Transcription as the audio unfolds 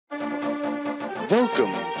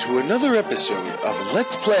Welcome to another episode of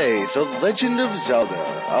Let's Play The Legend of Zelda,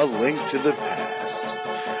 A Link to the Past.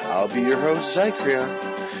 I'll be your host, Xycrion,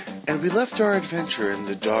 and we left our adventure in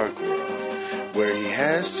the Dark World, where he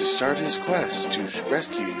has to start his quest to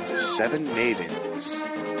rescue the 7 maidens.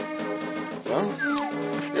 Well,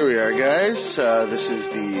 here we are, guys. This is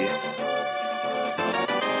a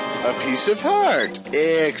piece of heart.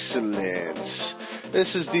 Excellent.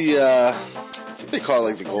 This is I think they call it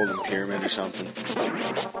like the Golden Pyramid or something.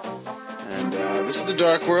 And this is the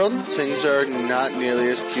Dark World. Things are not nearly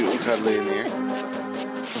as cute and cuddly in here.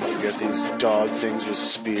 We got these dog things with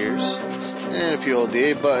spears. And if you hold the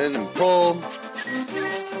A button and pull,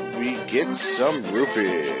 we get some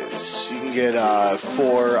rupees. You can get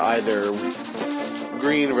 4 either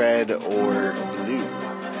green, red, or blue.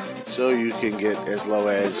 So you can get as low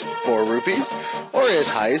as 4 rupees or as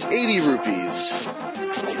high as 80 rupees.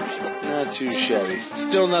 Not too shabby.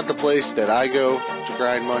 Still not the place that I go to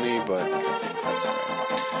grind money, but that's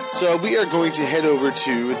alright. So we are going to head over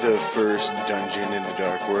to the first dungeon in the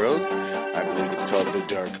Dark World. I believe it's called the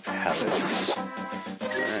Dark Palace.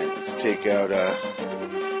 Alright, let's take out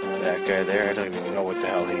that guy there. I don't even know what the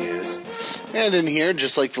hell he is. And in here,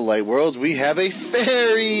 just like the Light World, we have a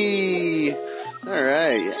fairy!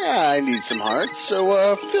 Alright, yeah, I need some hearts,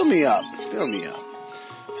 so fill me up. Fill me up.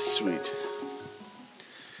 Sweet.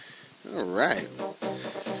 Alright.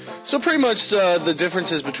 So pretty much the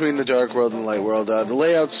differences between the Dark World and the Light World, the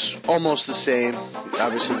layout's almost the same.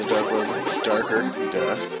 Obviously the Dark World is darker,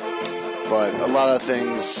 but a lot of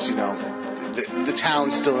things, you know, the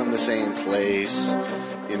town's still in the same place.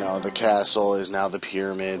 You know, the castle is now the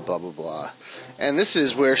pyramid, blah blah blah. And this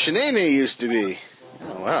is where Shenane used to be.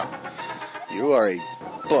 Oh wow. You are a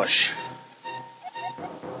bush.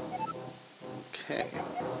 Okay.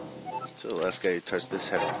 So the last guy who touched this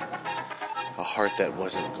had a heart that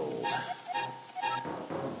wasn't gold.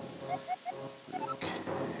 Okay.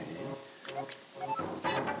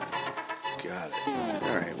 Got it.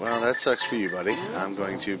 Alright, well that sucks for you, buddy. I'm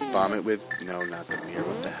going to bomb it with... No, not the mirror.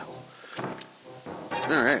 What the hell?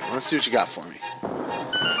 Alright, let's see what you got for me.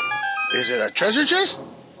 Is it a treasure chest?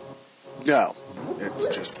 No. It's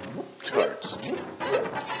just... hearts.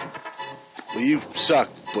 Well, you suck,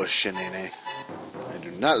 Bush Shenane. I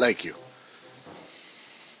do not like you.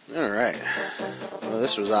 Alright. Well,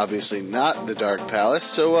 this was obviously not the Dark Palace,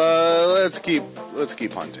 so let's keep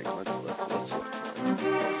hunting. Let's look.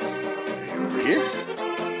 Are you over here?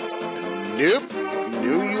 Nope.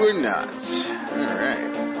 No, you are not.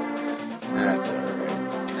 Alright. That's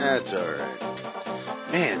alright. That's alright.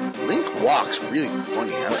 Man, Link walks really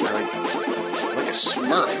funny. I like a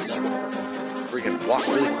Smurf. Freaking walk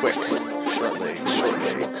really quick. Short legs, short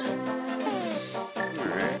legs.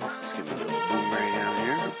 Alright, let's give him a little boomerang down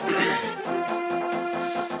here.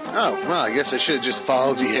 Oh, well, I guess I should have just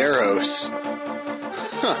followed the arrows.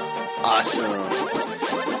 Huh, awesome.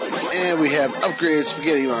 And we have upgraded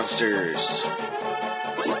spaghetti monsters.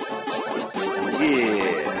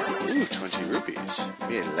 Yeah. Ooh, 20 rupees.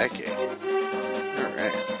 Yeah, like it.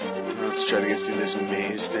 Alright. Let's try to get through this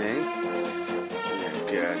maze thing.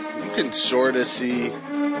 God. You can sort of see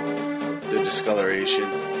the discoloration,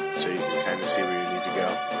 so you can kind of see where you need to go.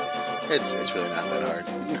 It's really not that hard.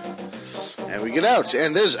 And we get out,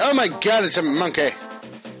 and there's... Oh my god, it's a monkey!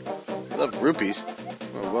 I love rupees.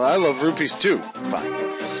 Well, I love rupees too. Fine.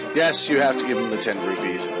 Yes, you have to give him the 10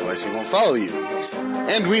 rupees, otherwise he won't follow you.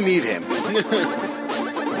 And we need him.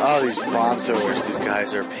 Oh, these bomb throwers, these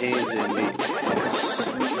guys are pains in the ass.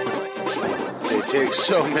 They take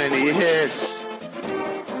so many hits.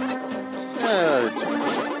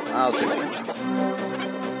 I'll take it.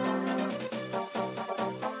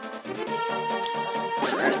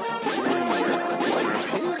 Alright.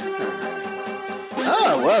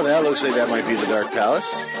 Oh, well, that looks like that might be the Dark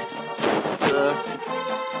Palace.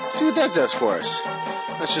 Let's see what that does for us.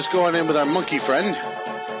 Let's just go on in with our monkey friend.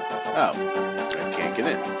 Oh, I can't get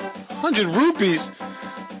in. 100 rupees?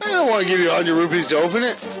 I don't want to give you 100 rupees to open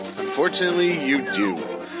it. Unfortunately, you do.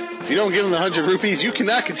 If you don't give him the 100 rupees, you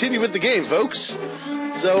cannot continue with the game, folks.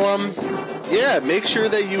 So, yeah, make sure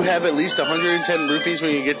that you have at least 110 rupees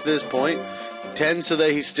when you get to this point. 10 so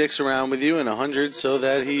that he sticks around with you, and 100 so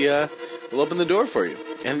that he will open the door for you.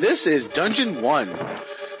 And this is Dungeon 1.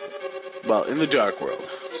 Well, in the Dark World.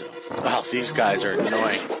 So, oh, these guys are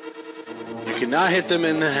annoying. You cannot hit them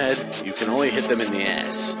in the head. You can only hit them in the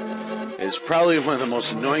ass. It's probably one of the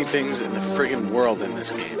most annoying things in the friggin' world in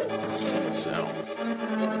this game. So...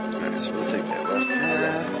 So we'll take that left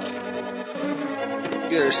path.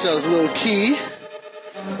 Get ourselves a little key.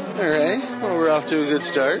 Alright, well we're off to a good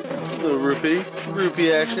start. A little rupee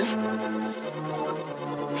action.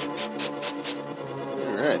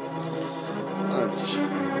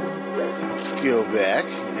 go back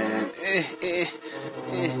and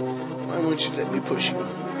why won't you let me push you?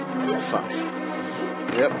 Fine.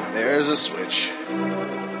 Yep, there's a switch.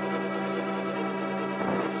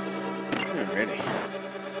 Alrighty.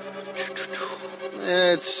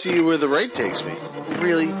 Let's see where the right takes me.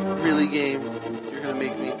 Really, really, game? You're gonna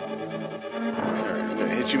make me? Alright, I'm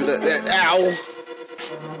gonna hit you with that. Ow!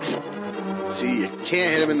 See, you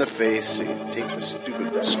can't hit him in the face, so you take the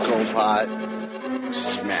stupid skull pot,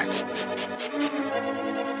 smack him.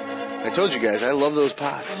 I told you guys, I love those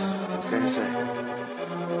pots. What can I say?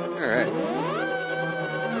 Alright.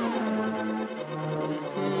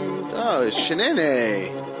 Oh, it's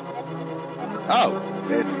Shenene. Oh,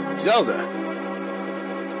 it's Zelda.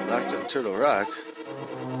 Locked on Turtle Rock.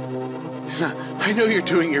 I know you're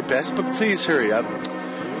doing your best, but please hurry up.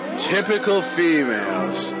 Typical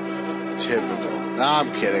females. Typical. No,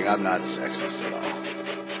 I'm kidding. I'm not sexist at all.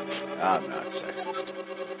 I'm not sexist.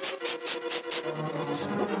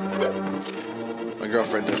 My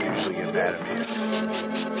girlfriend doesn't usually get mad at me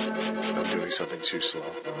if I'm doing something too slow.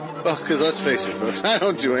 Well, because let's face it, folks, I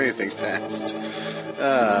don't do anything fast.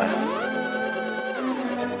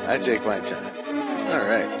 I take my time.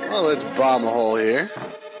 Alright, well, let's bomb a hole here.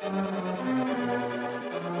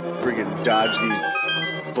 Friggin' dodge these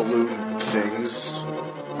balloon things.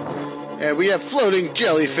 And we have floating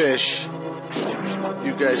jellyfish.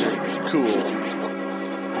 You guys are cool.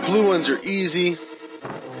 The blue ones are easy.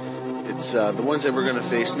 It's the ones that we're going to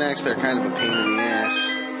face next. They're kind of a pain in the ass.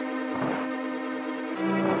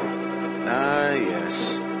 Ah,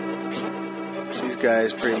 yes. These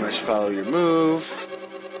guys pretty much follow your move.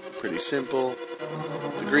 Pretty simple.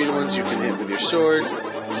 The green ones you can hit with your sword.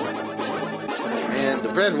 And the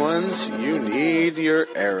red ones, you need your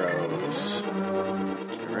arrows.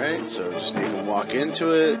 Alright, so just make them walk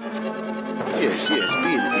into it. Yes, be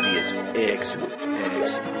an idiot. Excellent,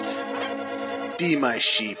 excellent. Be my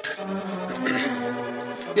sheep.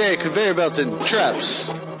 Yay, conveyor belts and traps.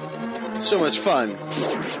 So much fun.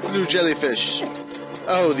 Blue jellyfish.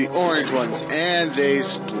 Oh, the orange ones. And they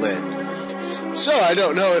split. So, I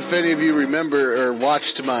don't know if any of you remember or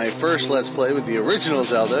watched my first Let's Play with the original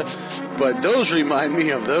Zelda, but those remind me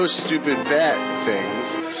of those stupid bat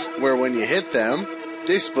things, where when you hit them,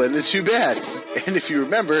 they split into two bats. And if you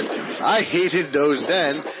remember, I hated those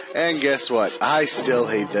then, and guess what? I still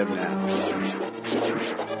hate them now.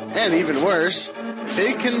 And even worse,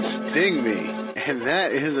 they can sting me, and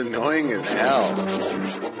that is annoying as hell.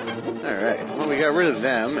 Alright, well, we got rid of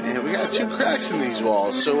them, and we got two cracks in these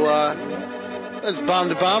walls, so, let's bomb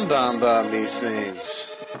these things.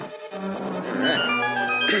 Alright.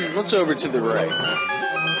 Let's over to the right.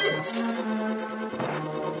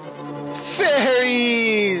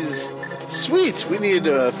 Fairies! Sweet! We need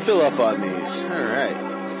to fill up on these. Alright.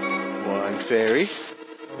 One fairy.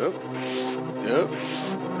 Oh. Oh.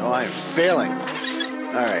 No, I am failing.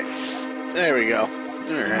 Alright. There we go.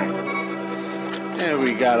 Alright. And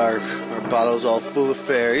we got our bottles all full of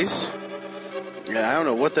fairies. Yeah, I don't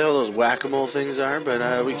know what the hell those whack-a-mole things are,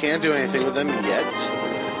 but we can't do anything with them yet.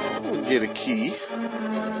 We'll get a key.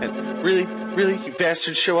 And really, you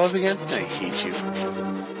bastards show up again? I hate you.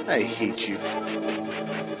 I hate you.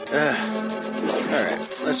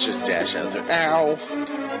 Alright, let's just dash out there. Ow!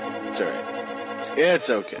 It's alright. It's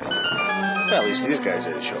okay. Well, at least these guys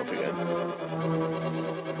didn't show up again.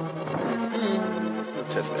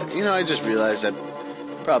 Let's head back. You know, I just realized I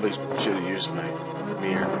probably should have used my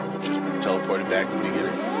mirror. Just teleported back to the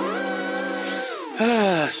beginning.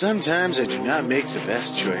 Sometimes I do not make the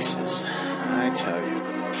best choices. I tell you.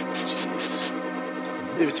 Jeez.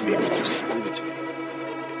 Leave it to me, folks. Leave it to me.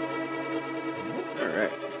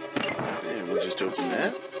 Alright. And we'll just open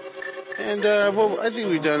that. And, well, I think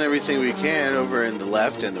we've done everything we can over in the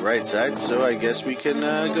left and the right side, so I guess we can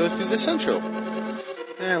go through the central.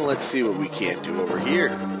 And let's see what we can't do over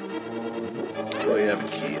here. Oh, we have a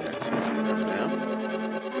key. That's easy enough now.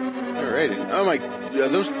 Alright, and oh my, are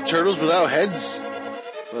those turtles without heads?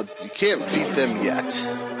 Well, you can't beat them yet.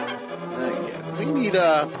 Not yet. We need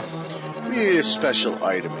a special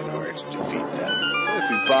item in order to defeat them. If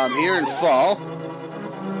we bomb here and fall,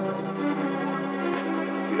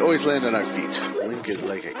 we always land on our feet. Link is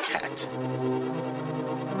like a cat.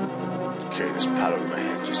 Carry this pot over my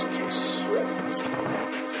head just in case.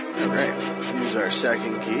 Alright, use our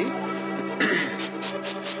second key.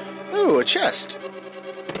 Ooh, a chest.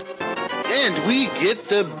 And we get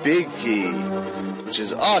the big key, which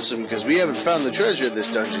is awesome because we haven't found the treasure of this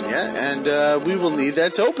dungeon yet, and we will need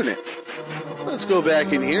that to open it. So let's go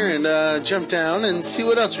back in here and jump down and see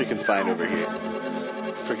what else we can find over here.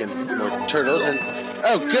 Freaking more turtles and...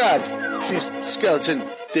 Oh god! These skeleton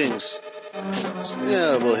things. So,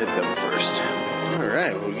 yeah, we'll hit them first.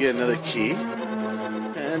 Alright, we'll get another key.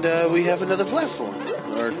 And we have another platform,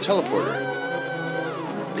 or teleporter.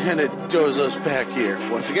 And it throws us back here.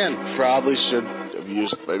 Once again, probably should have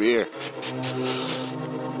used my mirror.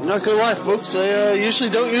 I'm not gonna lie, folks, I usually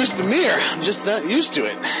don't use the mirror. I'm just not used to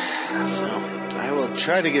it. So, I will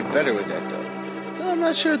try to get better with that, though. So I'm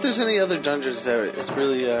not sure if there's any other dungeons that it's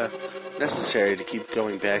really necessary to keep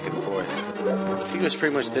going back and forth. I think it was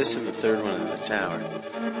pretty much this and the third one in the tower.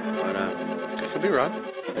 But, I could be wrong.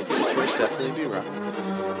 I could most definitely be wrong.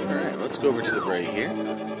 Alright, let's go over to the right here.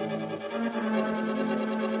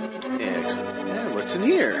 Excellent. And what's in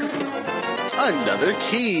here? Another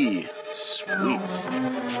key! Sweet.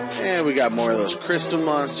 And we got more of those crystal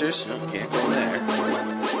monsters. Oh, can't go there.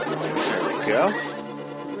 There we go.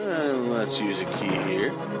 And let's use a key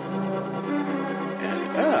here. And,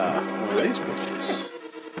 one of these bridges.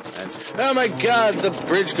 And, oh my god, the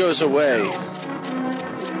bridge goes away.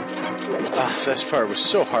 Ah, this part was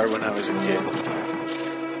so hard when I was a kid.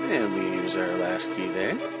 And we use our last key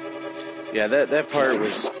there. Yeah, that part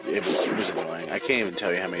was annoying. I can't even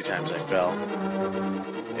tell you how many times I fell.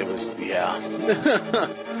 It was, yeah.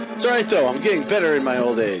 It's alright though, I'm getting better in my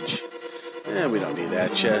old age. And we don't need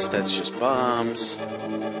that chest, that's just bombs.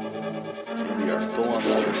 And we are full on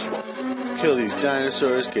those. Let's kill these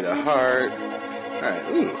dinosaurs, get a heart. Alright,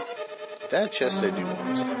 ooh. That chest I do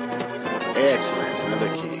want. Excellent, another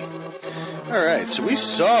key. Alright, so we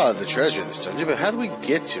saw the treasure in this dungeon, but how do we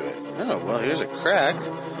get to it? Oh, well, here's a crack.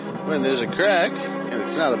 When there's a crack, and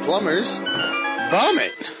it's not a plumber's, bomb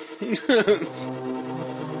it!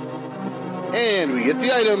 And we get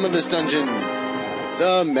the item of this dungeon,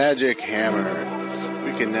 the magic hammer.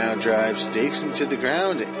 We can now drive stakes into the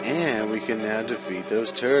ground, and we can now defeat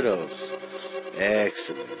those turtles.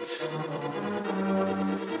 Excellent.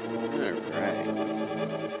 Alright.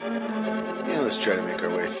 And let's try to make our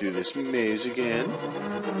way through this maze again.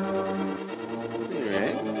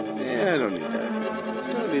 Alright. Yeah, I don't need that.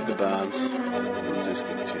 Don't need the bombs. So we'll just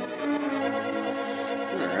continue.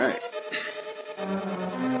 Alright.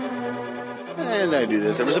 And I knew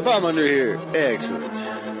that there was a bomb under here. Excellent.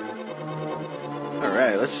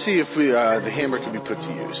 Alright, let's see if we the hammer can be put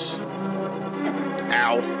to use.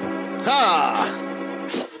 Ow. Ha!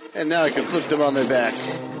 And now I can flip them on their back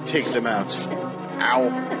and take them out. Ow.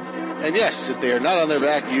 And yes, if they are not on their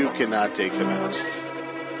back, you cannot take them out.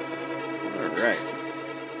 Alright.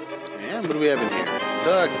 And what do we have in here?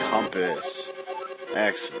 The compass.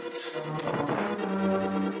 Excellent.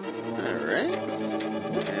 Alright.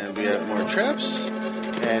 And we have more traps.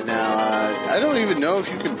 And now, I don't even know if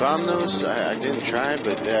you can bomb those. I didn't try,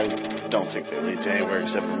 but I don't think they lead to anywhere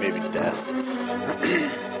except for maybe death.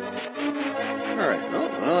 Alright,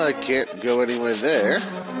 well, I can't go anywhere there.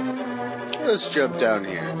 Let's jump down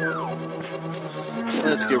here.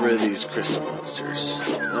 Let's get rid of these crystal monsters.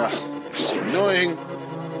 Ugh, they're so annoying.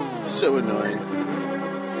 So annoying.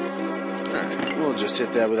 Alright, we'll just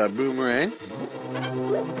hit that with our boomerang.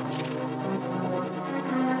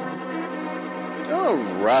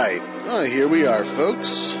 Alright, here we are,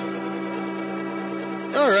 folks.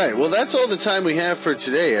 Alright, well that's all the time we have for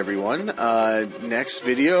today, everyone. Next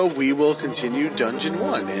video, we will continue Dungeon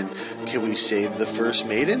 1, and can we save the First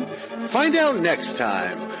Maiden? Find out next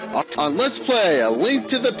time on Let's Play A Link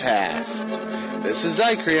to the Past. This is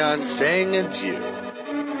Xycrion saying adieu.